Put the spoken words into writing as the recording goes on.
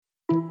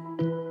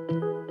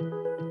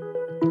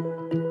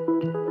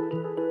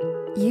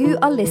You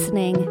are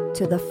listening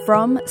to the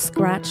From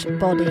Scratch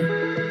Body.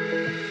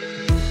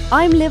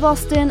 I'm Liv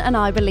Austin, and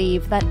I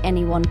believe that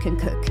anyone can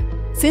cook.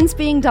 Since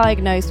being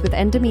diagnosed with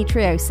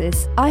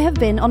endometriosis, I have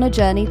been on a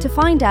journey to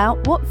find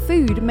out what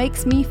food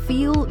makes me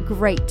feel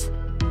great.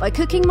 By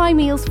cooking my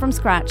meals from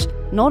scratch,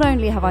 not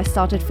only have I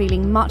started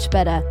feeling much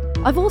better,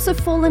 I've also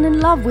fallen in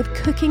love with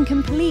cooking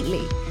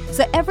completely.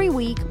 So every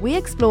week, we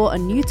explore a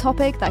new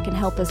topic that can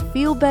help us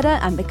feel better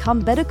and become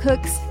better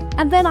cooks,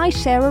 and then I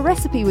share a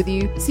recipe with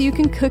you so you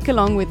can cook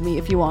along with me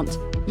if you want.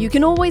 You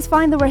can always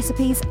find the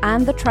recipes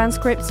and the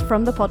transcripts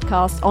from the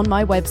podcast on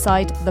my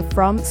website,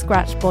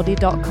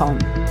 thefromscratchbody.com.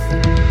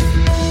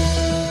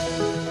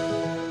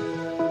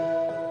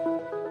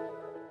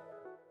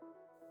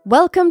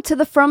 Welcome to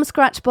the From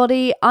Scratch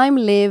Body. I'm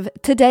Liv.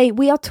 Today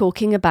we are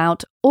talking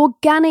about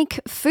organic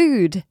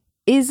food.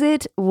 Is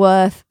it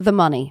worth the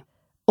money?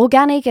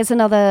 Organic is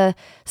another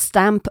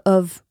stamp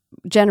of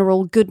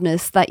general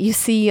goodness that you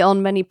see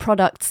on many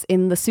products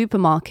in the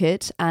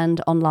supermarket and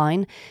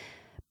online.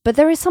 But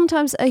there is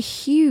sometimes a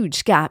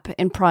huge gap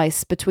in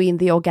price between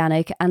the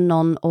organic and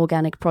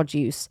non-organic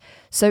produce.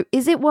 So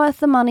is it worth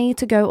the money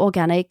to go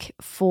organic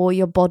for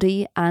your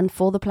body and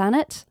for the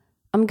planet?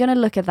 I'm going to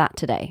look at that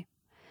today.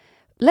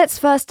 Let's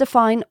first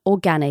define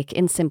organic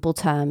in simple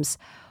terms.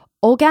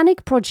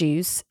 Organic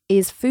produce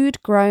is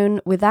food grown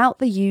without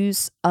the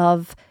use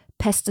of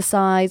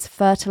pesticides,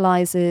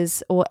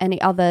 fertilizers, or any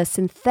other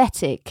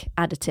synthetic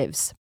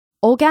additives.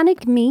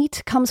 Organic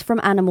meat comes from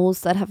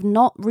animals that have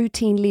not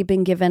routinely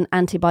been given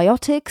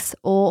antibiotics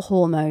or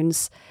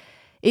hormones.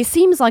 It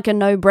seems like a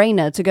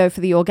no-brainer to go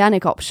for the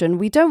organic option.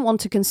 We don't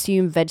want to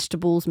consume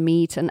vegetables,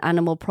 meat, and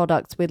animal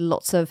products with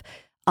lots of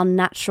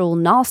unnatural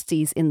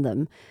nasties in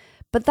them.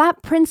 But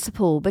that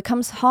principle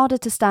becomes harder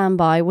to stand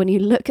by when you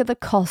look at the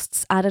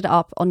costs added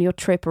up on your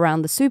trip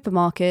around the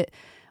supermarket,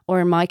 or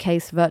in my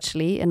case,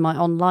 virtually in my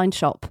online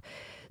shop.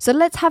 So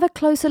let's have a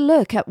closer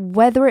look at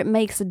whether it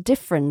makes a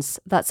difference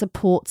that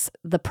supports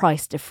the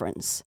price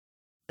difference.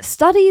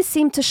 Studies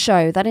seem to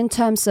show that in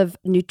terms of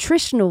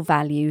nutritional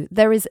value,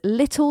 there is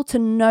little to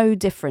no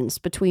difference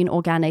between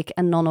organic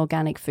and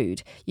non-organic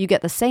food. You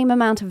get the same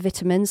amount of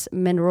vitamins,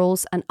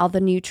 minerals, and other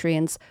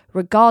nutrients,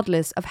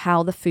 regardless of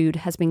how the food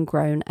has been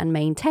grown and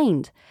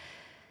maintained.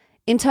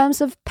 In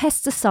terms of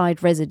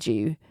pesticide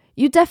residue,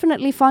 you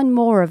definitely find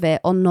more of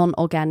it on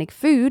non-organic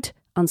food,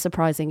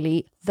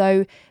 unsurprisingly,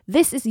 though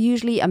this is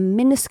usually a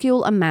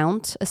minuscule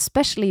amount,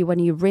 especially when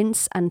you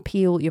rinse and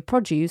peel your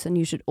produce, and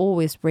you should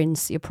always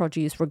rinse your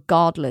produce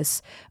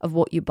regardless of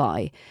what you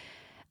buy.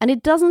 And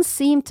it doesn't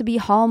seem to be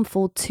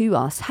harmful to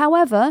us.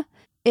 However,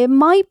 it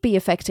might be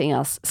affecting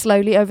us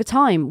slowly over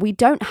time. We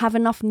don't have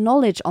enough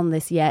knowledge on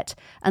this yet,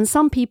 and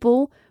some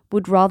people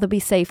would rather be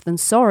safe than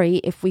sorry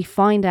if we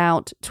find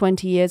out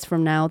 20 years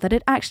from now that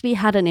it actually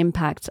had an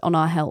impact on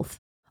our health.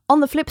 On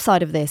the flip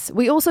side of this,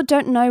 we also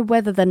don't know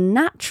whether the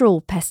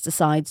natural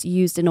pesticides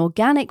used in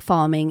organic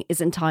farming is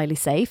entirely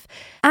safe,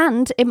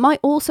 and it might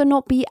also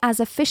not be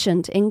as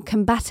efficient in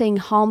combating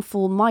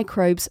harmful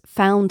microbes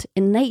found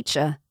in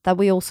nature that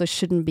we also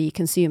shouldn't be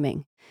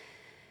consuming.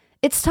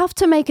 It's tough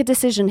to make a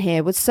decision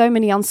here with so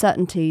many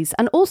uncertainties,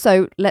 and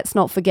also, let's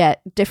not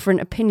forget, different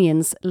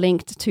opinions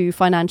linked to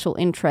financial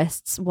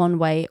interests one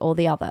way or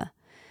the other.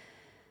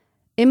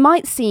 It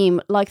might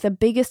seem like the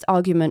biggest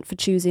argument for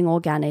choosing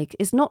organic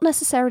is not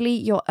necessarily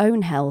your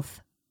own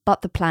health,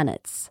 but the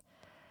planet's.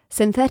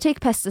 Synthetic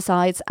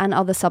pesticides and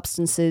other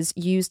substances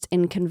used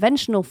in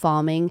conventional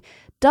farming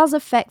does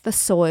affect the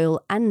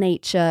soil and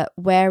nature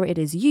where it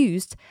is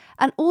used,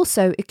 and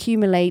also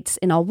accumulates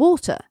in our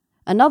water.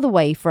 Another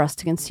way for us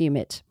to consume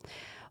it.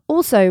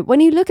 Also, when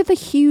you look at the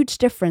huge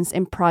difference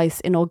in price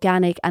in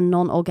organic and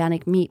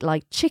non-organic meat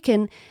like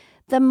chicken,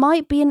 there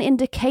might be an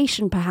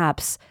indication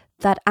perhaps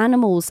that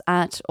animals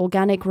at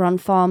organic run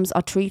farms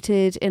are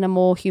treated in a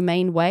more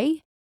humane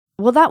way.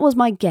 Well, that was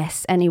my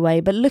guess anyway,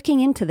 but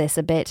looking into this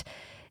a bit,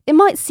 it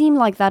might seem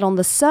like that on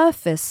the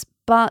surface,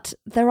 but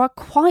there are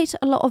quite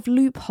a lot of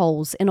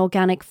loopholes in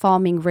organic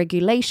farming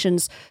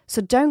regulations,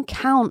 so don't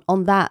count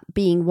on that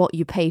being what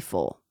you pay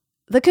for.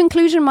 The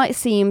conclusion might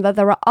seem that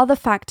there are other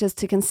factors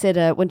to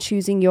consider when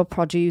choosing your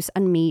produce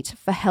and meat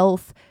for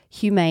health,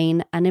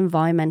 humane, and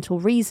environmental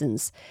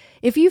reasons.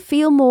 If you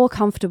feel more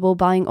comfortable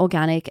buying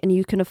organic and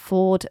you can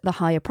afford the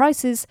higher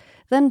prices,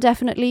 then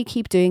definitely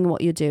keep doing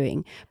what you're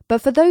doing.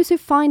 But for those who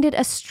find it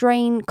a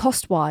strain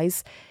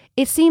cost-wise,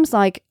 it seems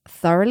like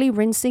thoroughly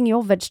rinsing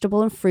your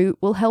vegetable and fruit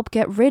will help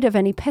get rid of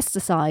any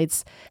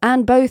pesticides,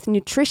 and both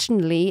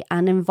nutritionally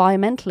and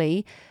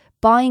environmentally,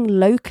 buying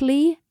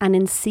locally and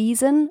in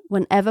season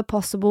whenever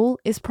possible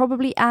is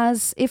probably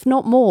as, if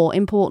not more,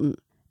 important.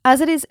 As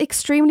it is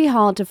extremely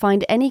hard to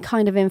find any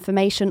kind of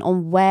information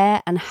on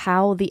where and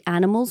how the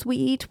animals we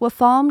eat were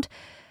farmed,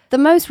 the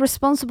most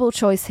responsible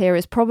choice here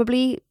is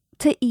probably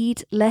to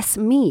eat less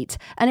meat.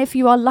 And if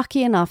you are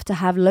lucky enough to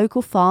have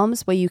local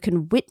farms where you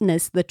can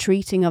witness the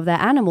treating of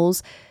their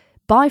animals,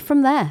 buy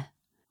from there.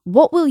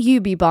 What will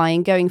you be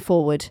buying going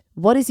forward?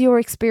 What is your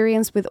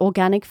experience with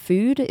organic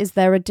food? Is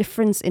there a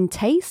difference in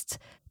taste?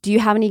 Do you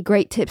have any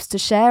great tips to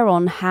share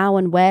on how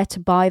and where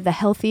to buy the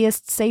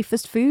healthiest,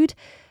 safest food?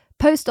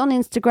 Post on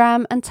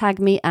Instagram and tag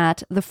me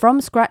at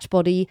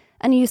TheFromScratchBody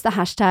and use the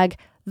hashtag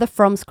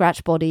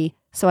TheFromScratchBody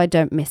so I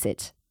don't miss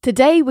it.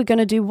 Today we're going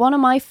to do one of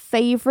my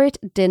favourite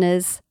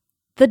dinners,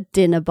 the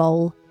dinner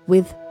bowl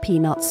with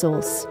peanut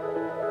sauce.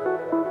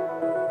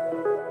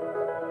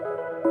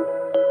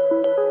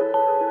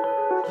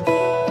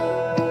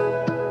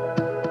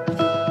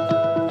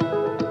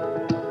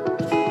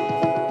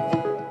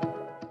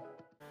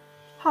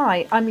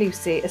 Hi, I'm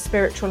Lucy, a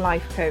spiritual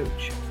life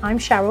coach. I'm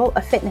Cheryl,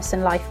 a fitness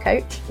and life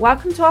coach.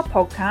 Welcome to our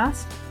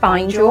podcast,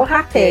 Find Your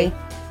Happy.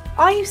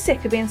 Are you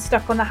sick of being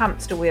stuck on the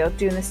hamster wheel,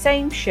 doing the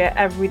same shit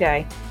every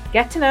day?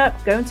 Getting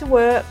up, going to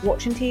work,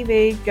 watching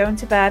TV, going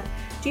to bed.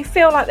 Do you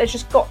feel like there's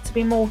just got to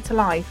be more to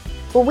life?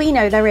 Well, we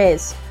know there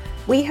is.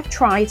 We have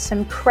tried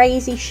some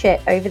crazy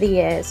shit over the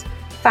years,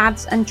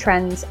 fads and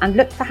trends, and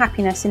looked for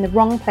happiness in the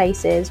wrong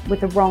places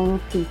with the wrong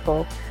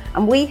people.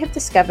 And we have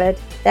discovered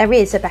there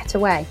is a better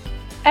way.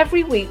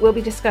 Every week we'll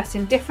be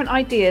discussing different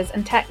ideas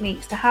and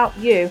techniques to help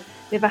you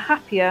live a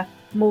happier,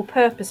 more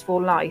purposeful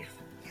life.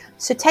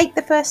 So take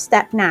the first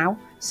step now,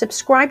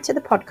 subscribe to the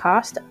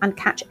podcast and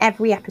catch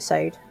every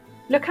episode.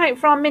 Look out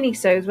for our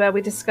mini-sodes where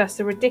we discuss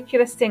the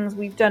ridiculous things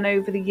we've done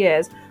over the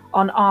years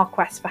on our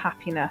quest for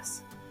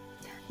happiness.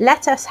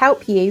 Let us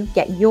help you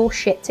get your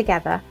shit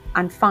together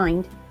and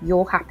find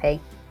your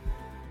happy.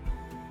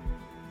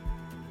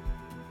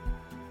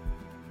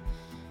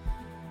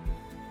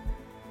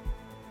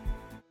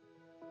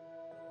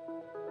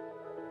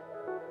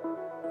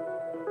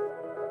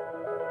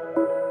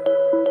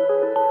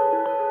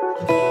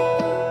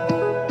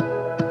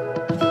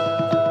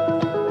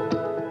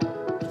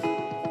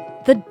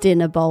 The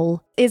dinner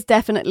bowl is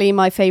definitely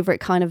my favourite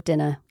kind of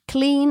dinner.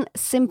 Clean,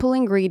 simple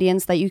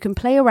ingredients that you can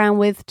play around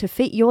with to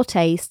fit your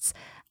tastes,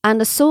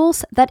 and a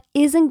sauce that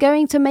isn't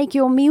going to make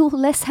your meal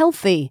less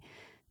healthy.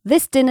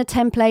 This dinner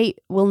template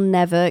will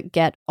never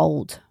get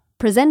old.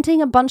 Presenting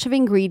a bunch of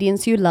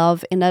ingredients you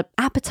love in an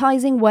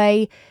appetizing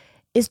way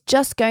is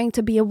just going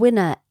to be a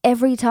winner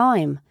every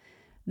time.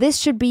 This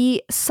should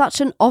be such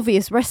an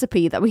obvious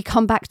recipe that we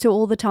come back to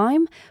all the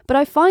time, but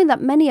I find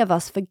that many of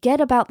us forget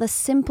about the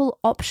simple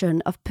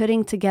option of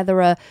putting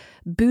together a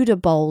Buddha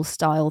bowl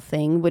style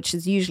thing, which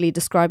is usually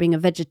describing a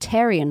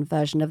vegetarian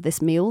version of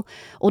this meal,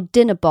 or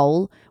dinner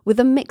bowl with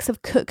a mix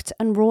of cooked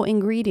and raw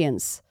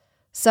ingredients.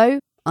 So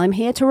I'm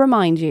here to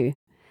remind you.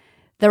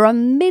 There are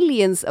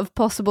millions of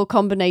possible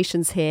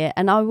combinations here,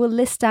 and I will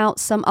list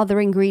out some other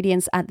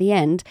ingredients at the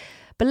end.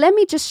 But let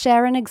me just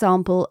share an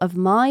example of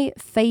my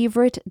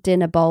favourite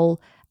dinner bowl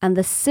and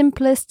the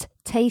simplest,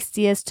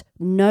 tastiest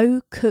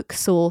no-cook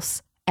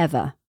sauce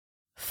ever.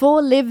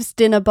 For Liv's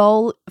dinner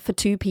bowl for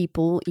 2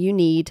 people, you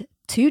need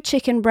 2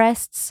 chicken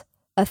breasts,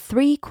 a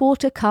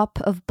 3/4 cup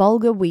of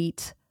bulgur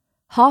wheat,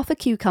 half a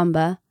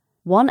cucumber,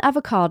 1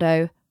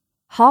 avocado,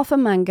 half a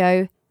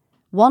mango,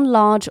 1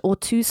 large or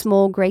 2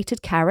 small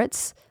grated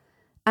carrots,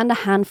 and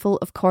a handful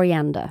of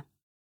coriander.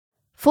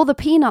 For the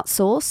peanut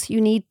sauce, you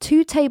need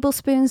 2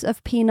 tablespoons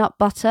of peanut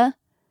butter,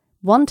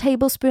 1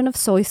 tablespoon of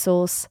soy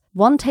sauce,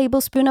 1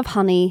 tablespoon of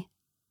honey,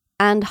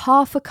 and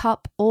half a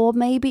cup or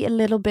maybe a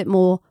little bit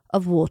more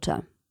of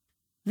water.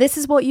 This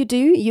is what you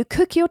do. You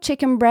cook your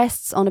chicken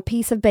breasts on a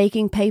piece of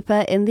baking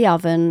paper in the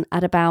oven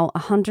at about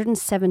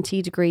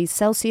 170 degrees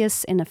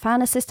Celsius in a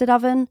fan-assisted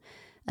oven,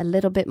 a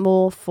little bit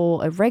more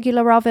for a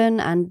regular oven,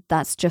 and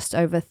that's just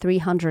over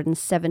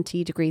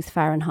 370 degrees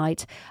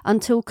Fahrenheit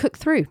until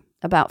cooked through.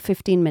 About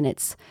 15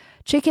 minutes.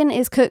 Chicken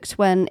is cooked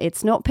when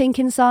it's not pink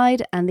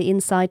inside and the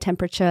inside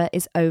temperature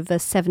is over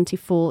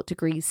 74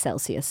 degrees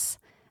Celsius.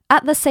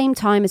 At the same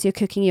time as you're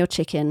cooking your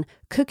chicken,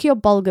 cook your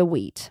bulgur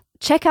wheat.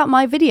 Check out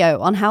my video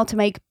on how to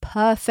make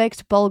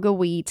perfect bulgur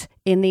wheat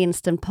in the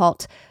Instant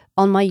Pot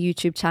on my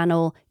YouTube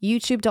channel,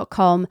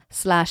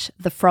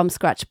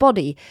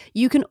 youtube.com/TheFromScratchBody.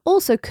 You can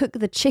also cook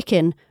the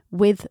chicken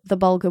with the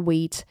bulgur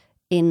wheat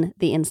in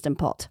the Instant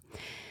Pot.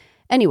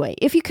 Anyway,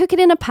 if you cook it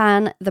in a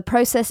pan, the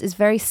process is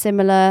very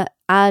similar.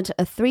 Add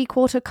a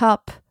 3/4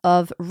 cup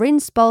of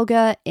rinsed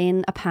bulgur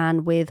in a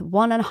pan with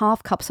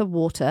 1.5 cups of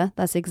water.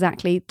 That's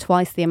exactly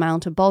twice the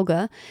amount of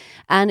bulgur.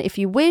 And if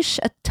you wish,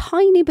 a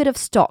tiny bit of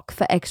stock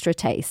for extra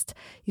taste.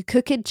 You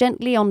cook it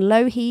gently on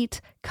low heat,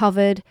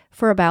 covered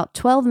for about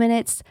 12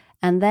 minutes,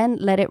 and then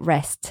let it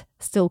rest,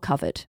 still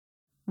covered.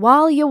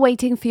 While you're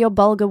waiting for your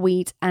bulgur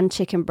wheat and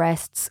chicken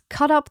breasts,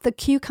 cut up the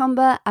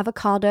cucumber,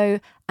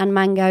 avocado, and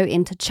mango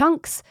into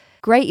chunks.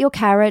 Grate your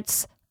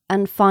carrots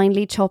and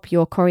finely chop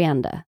your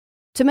coriander.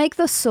 To make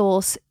the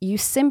sauce, you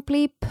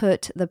simply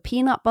put the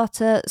peanut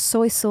butter,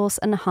 soy sauce,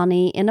 and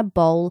honey in a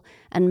bowl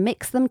and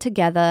mix them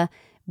together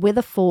with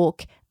a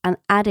fork and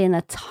add in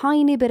a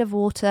tiny bit of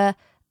water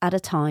at a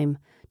time.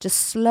 Just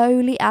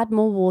slowly add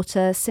more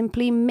water,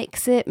 simply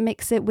mix it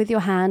with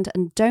your hand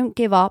and don't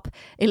give up.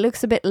 It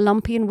looks a bit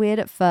lumpy and weird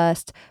at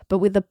first, but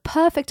with the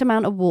perfect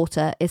amount of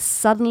water, it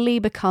suddenly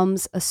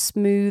becomes a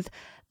smooth,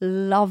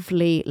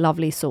 lovely,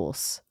 lovely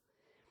sauce.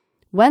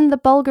 When the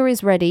bulgur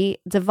is ready,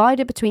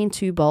 divide it between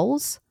 2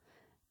 bowls.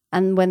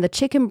 And when the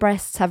chicken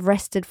breasts have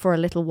rested for a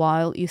little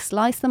while, you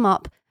slice them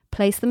up,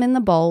 place them in the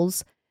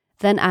bowls,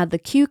 then add the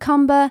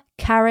cucumber,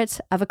 carrot,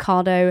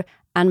 avocado,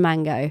 and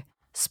mango.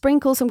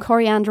 Sprinkle some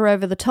coriander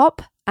over the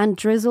top and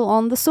drizzle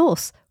on the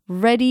sauce.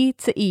 Ready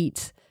to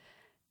eat.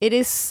 It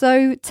is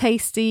so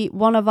tasty,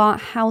 one of our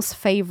house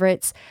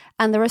favorites,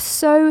 and there are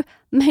so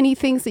many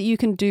things that you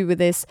can do with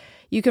this.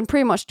 You can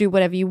pretty much do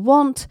whatever you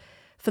want.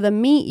 For the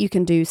meat, you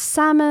can do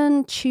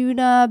salmon,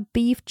 tuna,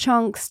 beef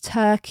chunks,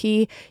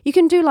 turkey. You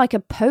can do like a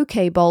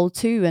poke bowl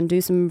too and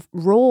do some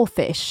raw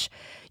fish.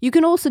 You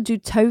can also do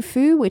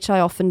tofu, which I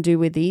often do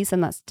with these,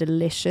 and that's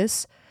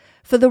delicious.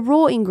 For the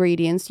raw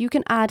ingredients, you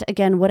can add,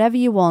 again, whatever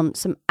you want.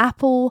 Some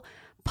apple,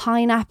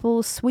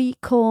 pineapple,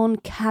 sweet corn,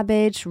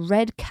 cabbage,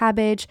 red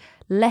cabbage,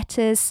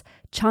 lettuce,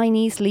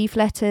 Chinese leaf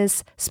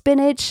lettuce,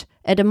 spinach,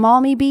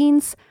 edamame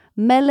beans,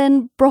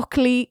 melon,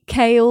 broccoli,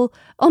 kale,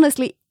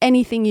 honestly,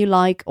 anything you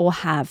like or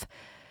have.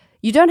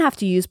 You don't have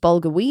to use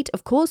bulgur wheat,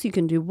 of course. You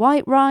can do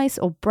white rice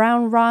or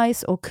brown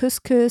rice or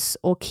couscous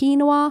or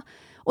quinoa,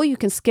 or you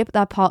can skip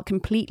that part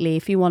completely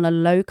if you want a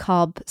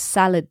low-carb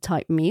salad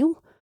type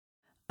meal.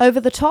 Over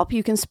the top,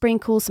 you can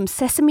sprinkle some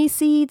sesame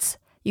seeds.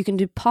 You can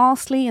do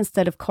parsley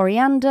instead of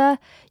coriander.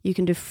 You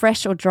can do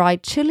fresh or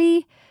dried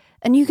chili.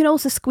 And you can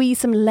also squeeze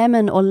some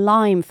lemon or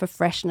lime for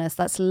freshness.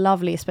 That's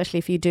lovely, especially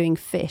if you're doing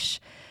fish.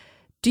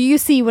 Do you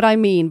see what I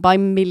mean by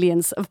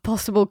millions of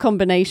possible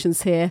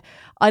combinations here?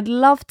 I'd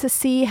love to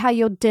see how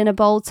your dinner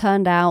bowl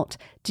turned out.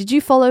 Did you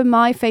follow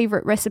my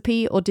favourite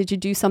recipe or did you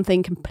do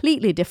something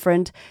completely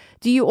different?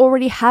 Do you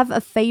already have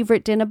a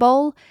favourite dinner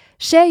bowl?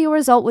 Share your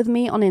result with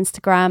me on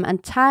Instagram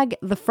and tag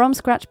the From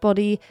Scratch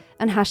Body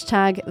and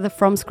hashtag the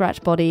From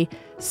Scratch Body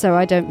so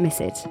I don't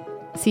miss it.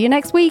 See you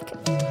next week.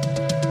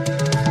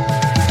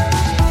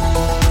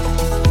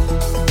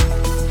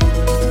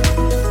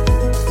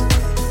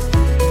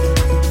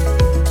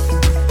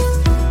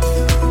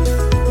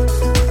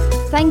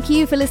 Thank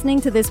you for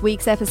listening to this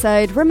week's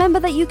episode. Remember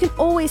that you can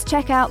always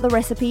check out the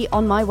recipe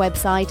on my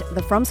website,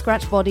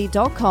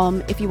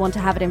 thefromscratchbody.com, if you want to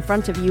have it in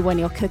front of you when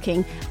you're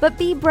cooking, but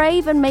be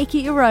brave and make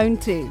it your own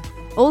too.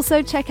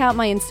 Also, check out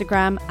my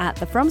Instagram at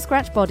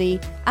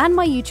thefromscratchbody and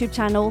my YouTube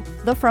channel,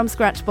 The From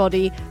Scratch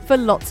Body, for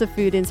lots of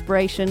food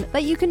inspiration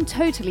that you can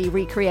totally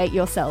recreate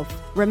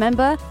yourself.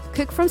 Remember,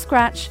 cook from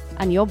scratch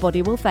and your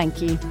body will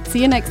thank you.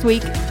 See you next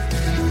week.